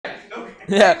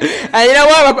Yeah. And you know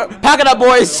what? Pack it up,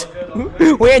 boys.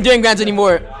 We ain't doing grants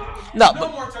anymore. No,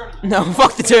 no,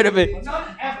 fuck the tournament.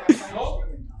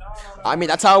 I mean,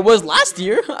 that's how it was last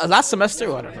year, last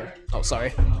semester, whatever. Oh,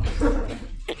 sorry.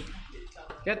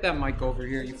 Get that mic over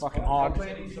here, you fucking hog.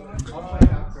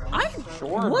 I'm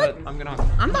Sure, what? but I'm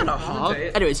not a hog.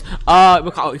 Anyways,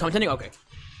 we continuing. Okay.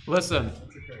 Listen,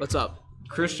 What's up?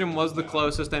 Christian was the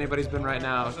closest anybody's been right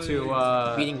now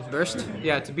to Beating Burst?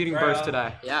 Yeah, to beating Burst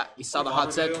today. Yeah, we saw the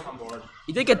hot set.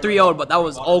 He did get 3-0, but that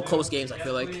was all close games, I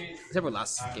feel like. Except for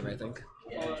last game, I think.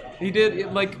 He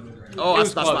did like. Oh, it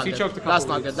was that's close. not He good. choked a couple That's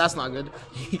not weeks. good. That's not good.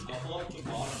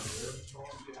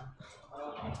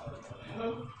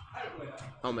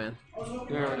 Oh man.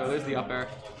 There we go. There's the up air.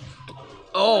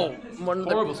 Oh,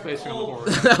 Horrible spacing on the forward.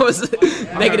 that was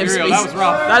negative be real, space. that was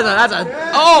rough. That's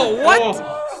a. Oh, what?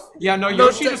 Oh. Yeah, no,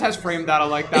 Yoshi just has frame data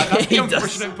like that. That's the He does.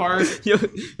 unfortunate part.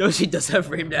 Yoshi does have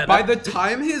frame data. By the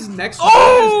time his next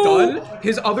Oh! move is done,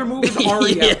 his other move is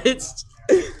already out. It's...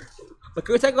 But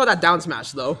can we take out that down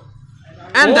smash though?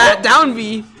 And that down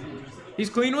B. He's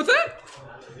clean with it?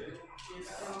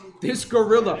 This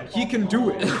gorilla, he can do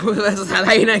it. That's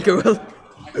how you not gorilla.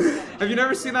 Have you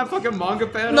never seen that fucking manga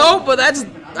panel? No, but that's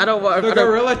I don't want. The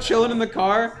gorilla chilling in the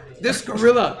car. This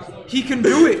gorilla, he can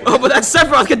do it. Oh, but that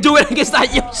Sephiroth can do it against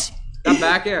that Yoshi. That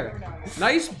back air.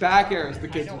 Nice back air, as the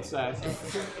kids would say.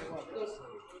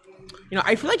 You know,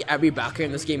 I feel like every back air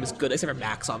in this game is good, except for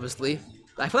Max, obviously.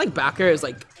 I feel like back air is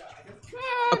like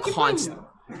a constant.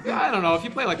 Yeah, I don't know. If you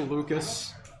play like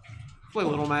Lucas, play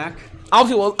Little Mac.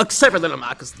 Obviously, well, except for Little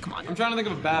Max, come on. I'm trying to think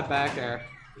of a bad back air.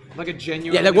 Like a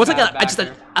genuine. Yeah, like what's like bad a just back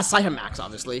air. aside from Max,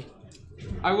 obviously.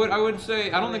 I would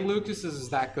say I don't think Lucas is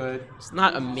that good. It's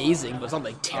not amazing, but it's not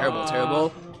like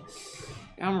terrible.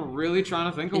 I'm really trying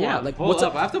to think of Yeah, one. like, Pull what's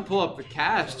up. a- I have to pull up the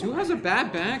cast. Who has a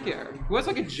bad back air? Who has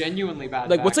like a genuinely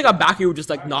bad Like back what's like air? a back air you would just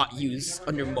like not use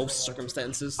under most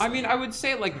circumstances. I mean, I would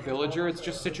say like Villager, it's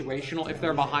just situational if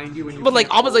they're behind you and you But like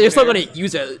can't obviously you're still there. gonna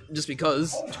use it just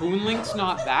because. Toon Link's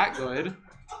not that good.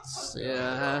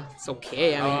 Yeah, it's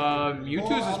okay. I mean,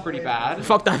 Mewtwo's is pretty bad.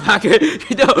 fuck that back air.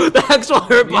 You know, the actual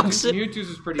hurt box shit. Mewtwo's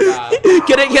is pretty bad.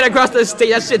 Get across the stage.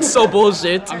 That shit's so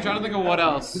bullshit. I'm trying to think of what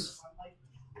else.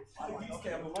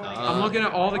 I'm looking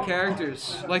at all the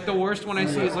characters. Like the worst one I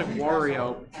see is like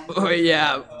Wario. Oh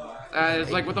yeah.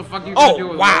 It's like what the fuck are you gonna do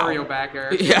with wow. Wario back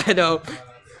air? Yeah, I know.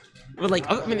 But like,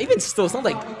 I mean, even still, it's not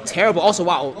like terrible. Also,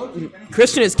 wow,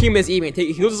 Christian is Kima's even.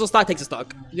 He loses a stock, takes a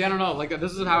stock. Yeah, I don't know. Like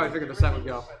this is how I figured the set would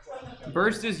go.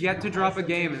 Burst is yet to drop a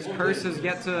game. His curse is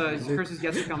yet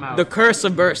to come out. The curse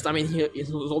of burst. I mean,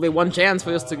 there's only one chance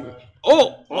for us to.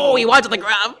 Oh, he wanted the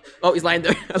grab. Oh, he's lying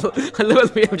there. I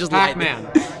literally am just lying.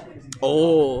 Pac-Man.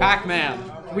 Oh.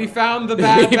 Pac-Man. We found the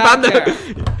bad We back found the-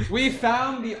 air. We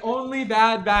found the only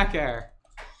bad back air.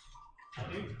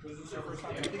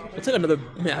 It's like another.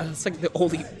 Yeah, it's like the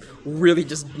only really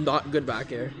just not good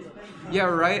back air. Yeah,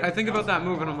 right? I think about that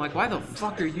move and I'm like, why the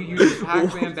fuck are you using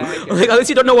Pac-Man back air? Like, at least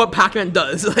you don't know what Pac-Man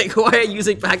does. Like, why are you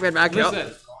using Pac-Man back air?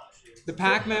 Listen, the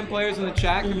Pac-Man players in the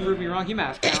chat can prove me wrong. He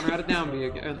mashed counter at a down B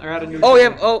again, or at a new. Oh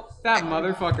yeah. Oh. That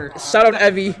motherfucker. Shout out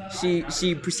Evie.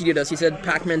 She preceded us. She said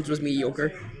Pac-Man was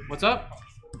mediocre. What's up?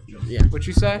 Yeah. What'd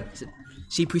you say?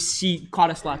 She caught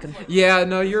us slacking. Yeah,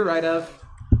 no, you're right, Ev.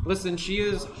 Listen, she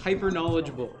is hyper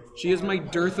knowledgeable. She is my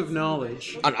dearth of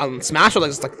knowledge. On Smash or like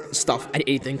just like stuff and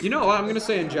anything. You know what? I'm gonna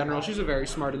say in general, she's a very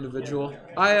smart individual.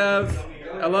 Hi, Ev.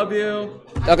 I love you.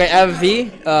 Okay, Evie.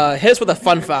 Hit us with a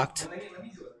fun fact.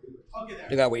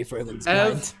 You gotta wait for it.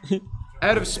 Ev,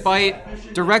 out of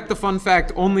spite, direct the fun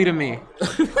fact only to me.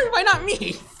 Why not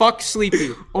me? Fuck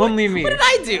Sleepy. Only me. What did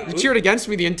I do? You cheered against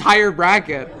me the entire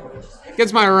bracket.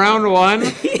 Against my round one.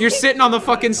 You're sitting on the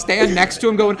fucking stand next to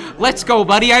him going, let's go,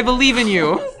 buddy, I believe in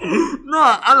you. No,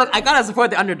 I gotta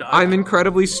support the underdog. I'm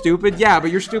incredibly stupid. Yeah,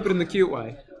 but you're stupid in the cute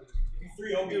way.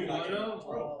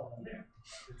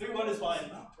 3-1 is fine.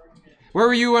 Where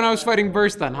were you when I was fighting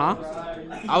Burst then, huh?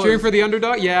 Cheering for the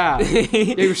underdog? Yeah.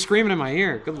 Yeah, you were screaming in my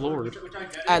ear. Good lord.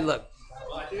 And look.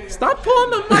 Stop pulling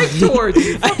the mic towards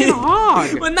you, fucking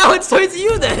hog. But now it's towards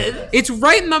you then. It's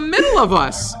right in the middle of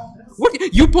us.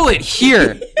 What? You pull it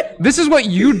here. This is what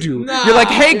you do. Nah. You're like,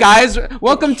 hey guys,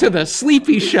 welcome to the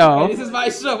Sleepy Show. This is my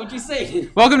show. What you say?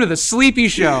 Welcome to the Sleepy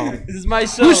Show. This is my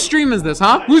show. Whose stream is this,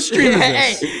 huh? Whose stream is Hey,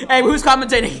 this? hey, who's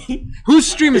commentating? Whose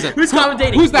stream is it? Who's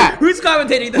commentating? Who's that? Who's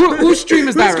commentating? Whose stream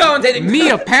is that? Who's commentating? Me,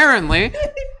 apparently.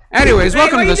 Anyways, Hey,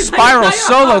 welcome why to you the just Spiral like-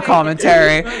 solo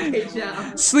commentary. Okay,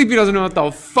 ciao. Sleepy doesn't know what the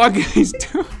fuck he's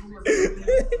doing.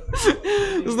 This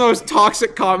is the most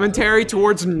toxic commentary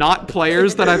towards not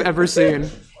players that I've ever seen.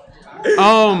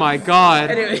 Oh my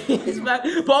god.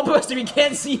 Anyway, ball buster, we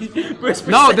can't see burst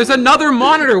No, percent. there's another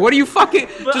monitor. What are you fucking...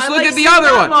 But Just I look like at the seeing other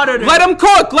that one. monitor. Let him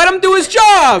cook. Let him do his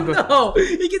job. No,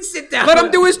 he can sit down. Let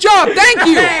him do his job. Thank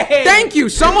you. Hey. Thank you.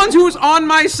 Someone who's on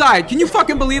my side. Can you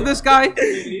fucking believe this guy?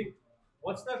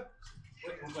 What's the...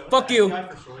 Fuck you.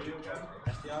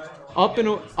 Up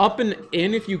and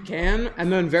in if you can,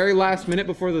 and then very last minute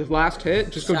before the last hit,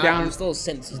 just go down. Still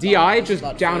sense. DI, just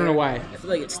down and away. I feel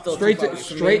like it's still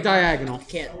Straight diagonal.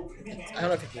 Can't. I don't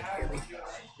know if you can hear me.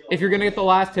 If you're gonna get the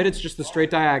last hit, it's just the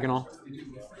straight diagonal.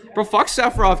 Bro, fuck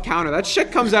Sephiroth counter. That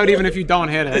shit comes out even if you don't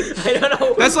hit it. I don't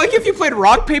know. That's like if you played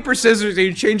rock, paper, scissors and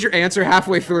you change your answer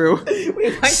halfway through.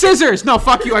 Scissors! No,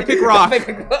 fuck you, I pick rock.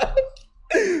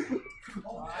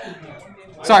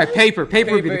 Sorry, paper.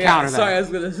 Paper would be the counter Sorry, I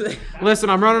then. was gonna say. Listen,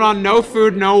 I'm running on no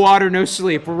food, no water, no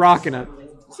sleep. We're rocking it.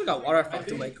 Still got water effect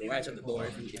to like right at the door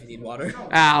if you need water.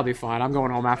 Ah, I'll be fine. I'm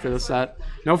going home after the set.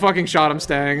 No fucking shot, I'm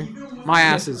staying. My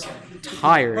ass is Her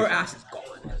tired. ass is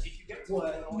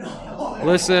gone.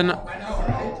 Listen,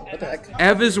 What the heck?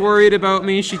 Ev is worried about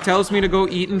me. She tells me to go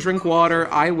eat and drink water.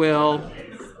 I will.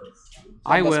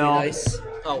 I Must be will. nice.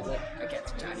 Oh, well, I can't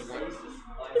do that anymore.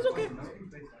 It's okay.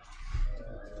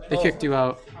 They kicked you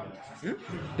out.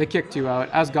 They kicked you out,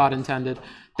 as God intended.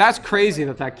 That's crazy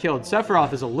that killed.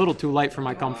 Sephiroth is a little too light for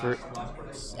my comfort.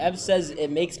 Ev says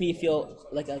it makes me feel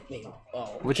like a wait. Oh,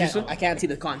 What'd you say? I can't see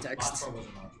the context.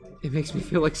 It makes me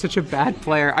feel like such a bad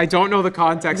player. I don't know the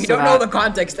context We of don't know that. the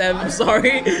context, Ev. I'm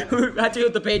sorry. I had to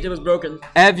hit the page. It was broken.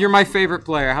 Ev, you're my favorite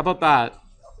player. How about that?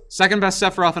 Second best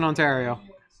Sephiroth in Ontario.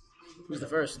 Who's the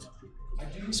first?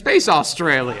 Space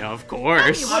Australia, of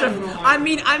course. I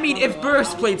mean, if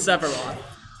Burst played Sephiroth.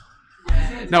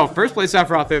 No, first place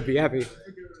Sephiroth would be heavy.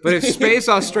 But if Space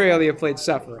Australia played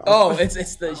Sephiroth. Oh, it's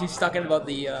she's talking about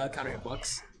the counter hit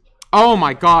bucks. Oh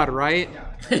my god, right?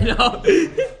 No.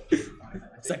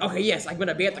 It's like, okay, yes, I'm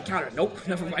gonna be at the counter. Nope,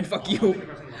 never mind. Fuck you.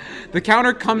 The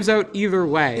counter comes out either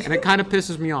way, and it kind of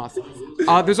pisses me off.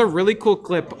 There's a really cool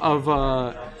clip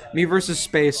of me versus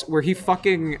Space where he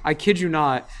fucking, I kid you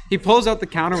not, he pulls out the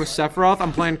counter with Sephiroth.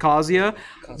 I'm playing Kazuya.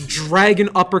 Dragon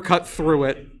uppercut through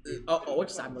it. Oh,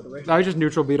 which side, by the way? I just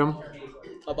neutral beat him.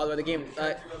 Oh, by the way, the game.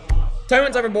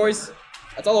 Tournament's over, boys.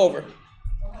 That's all over.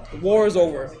 The war is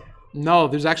over. No,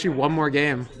 there's actually one more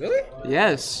game. Really?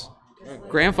 Yes.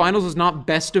 Grand Finals is not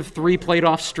best of 3 played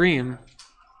off stream.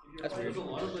 That's weird.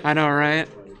 I know, right?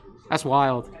 That's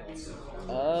wild.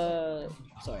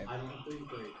 Sorry.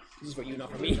 This is for you,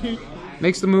 not for me.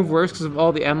 Makes the move worse because of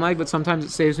all the end lag, but sometimes it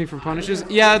saves me from punishes.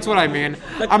 Yeah, that's what I mean.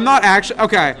 I'm not actually...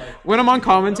 Okay, when I'm on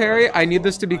commentary, I need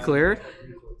this to be clear.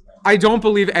 I don't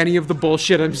believe any of the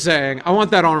bullshit I'm saying. I want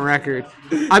that on record.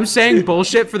 I'm saying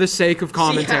bullshit for the sake of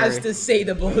commentary. She has to say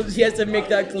the bullshit. She has to make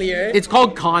that clear. It's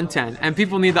called content, and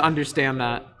people need to understand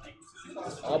that.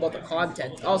 All about the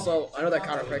content. Also, I know that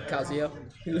counter pick Kazuya.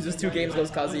 He loses 2 games,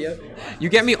 goes Kazuya. You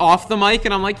get me off the mic,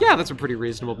 and I'm like, yeah, that's a pretty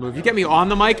reasonable move. You get me on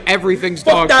the mic, everything's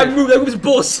Fuck dog that shit. move. That move's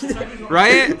bullshit.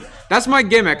 Right? That's my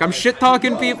gimmick. I'm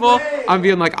shit-talking people. I'm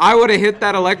being like, I would have hit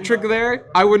that electric there.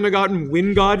 I wouldn't have gotten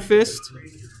Wind God Fist.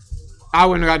 I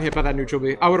wouldn't have gotten hit by that neutral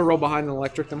B. I would have rolled behind and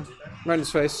electric him. Right in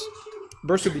his face.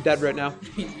 Burst would be dead right now.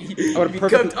 I would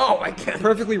have Oh my god.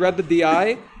 perfectly read the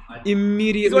DI,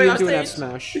 immediately into an F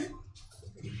smash.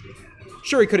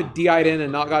 Sure, he could have DI'd in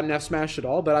and not gotten F smash at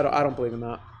all, but I don't believe in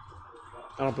that.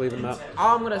 I don't believe in that.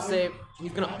 All I'm gonna say,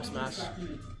 he's gonna up smash.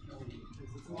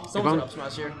 Someone's gonna up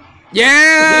smash here.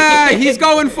 Yeah! He's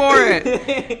going for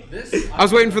it! I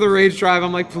was waiting for the rage drive.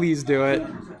 I'm like, please do it.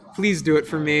 Please do it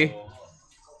for me.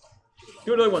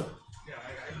 Do another one.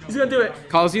 He's gonna do it.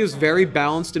 Kazuya is very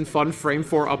balanced and fun frame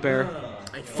 4 up air.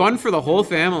 Fun for the whole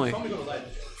family.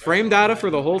 Frame data for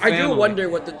the whole family. I do wonder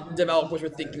what the developers were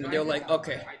thinking. They were like,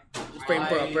 okay, frame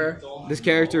for upper. This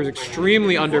character is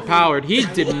extremely underpowered. He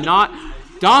did not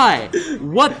die.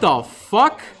 What the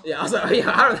fuck? Yeah, I was like,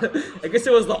 yeah, I guess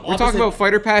it was the opposite. We're talking about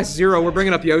Fighter Pass 0. We're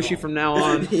bringing up Yoshi from now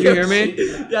on. You hear me?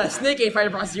 Yeah, Snake ain't Fighter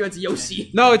Pass 0, it's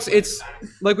Yoshi. No, it's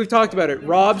like we've talked about it.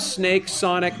 Rob, Snake,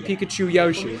 Sonic, Pikachu,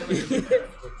 Yoshi.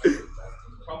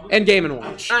 And Game &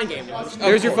 Watch. And Game & Watch.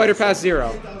 There's your Fighter Pass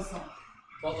 0.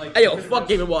 Hey yo, fuck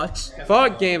Game & Watch.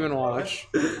 Fuck Game & Watch.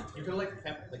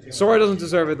 Sora doesn't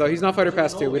deserve it though. He's not Fighter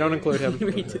Pass 2. We don't include him.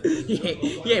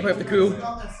 he ain't part of the crew.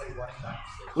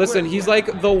 Listen, he's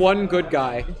like the one good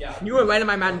guy. You were right in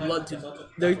my man blood to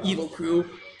the evil crew.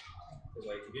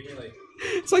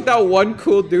 It's like that one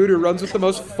cool dude who runs with the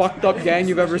most fucked up gang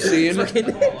you've ever seen.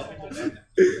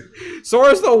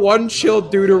 Sora's the one chill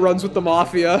dude who runs with the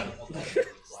Mafia.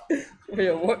 Hey,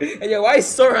 yo, why is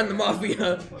Sora in the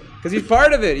Mafia? Because he's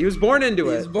part of it. He was born into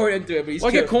He's it. born into it, but he's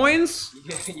Look cute. at coins.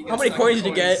 How many coins did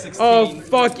you get? Oh,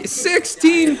 fuck.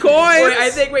 16 coins. Wait, I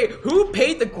think, who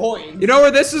paid the coins? You know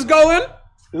where this is going?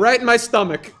 Right in my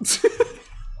stomach.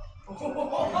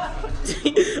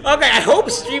 Okay, I hope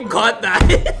stream caught that.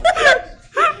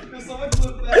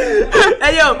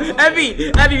 Hey yo,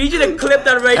 Evie, you need to clip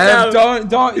that right now. Don't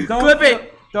Clip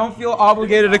it. Don't feel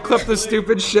obligated to clip the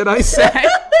stupid shit I say.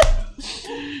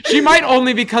 She might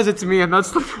only because it's me, and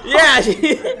that's the problem. Yeah.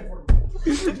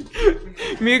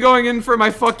 Me going in for my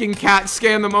fucking CAT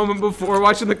scan the moment before,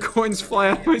 watching the coins fly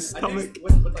out of my stomach.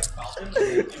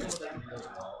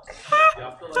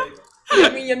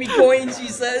 Yummy, yummy coins, she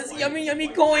says. Yummy, yummy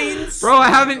coins. Bro, I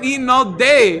haven't eaten all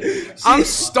day. I'm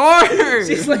starved.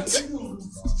 She's like,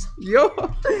 Yo,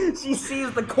 she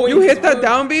sees the coins. you hit that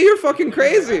down B? You're fucking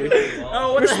crazy.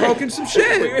 Oh, what We're the heck? smoking some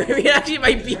shit. We actually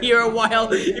might be here a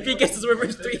while if he gets his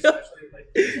reverse 3 up.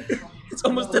 It's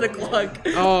almost 10 o'clock.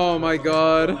 Oh my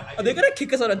god. Are they gonna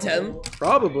kick us out of 10?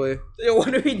 Probably. Yo,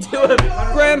 what are we doing?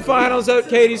 Grand finals out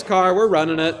Katie's car. We're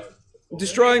running it.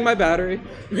 Destroying my battery.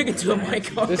 We can do a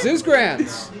mic on. This is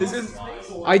grands. This is.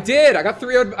 I did. I got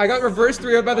 3-0'd. I got reverse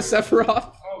 3-0'd by the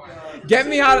Sephiroth. Get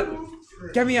me out.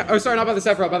 Get me out. Oh, sorry, not by the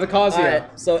Sephiroth, by the Kazuya.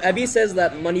 Alright, so Evie says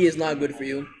that money is not good for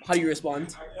you. How do you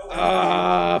respond?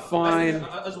 Fine.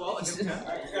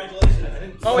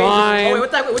 Oh wait, Fine.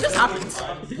 what just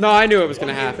happened? No, I knew it was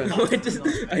gonna happen. I just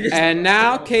And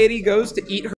now Katie goes to eat her.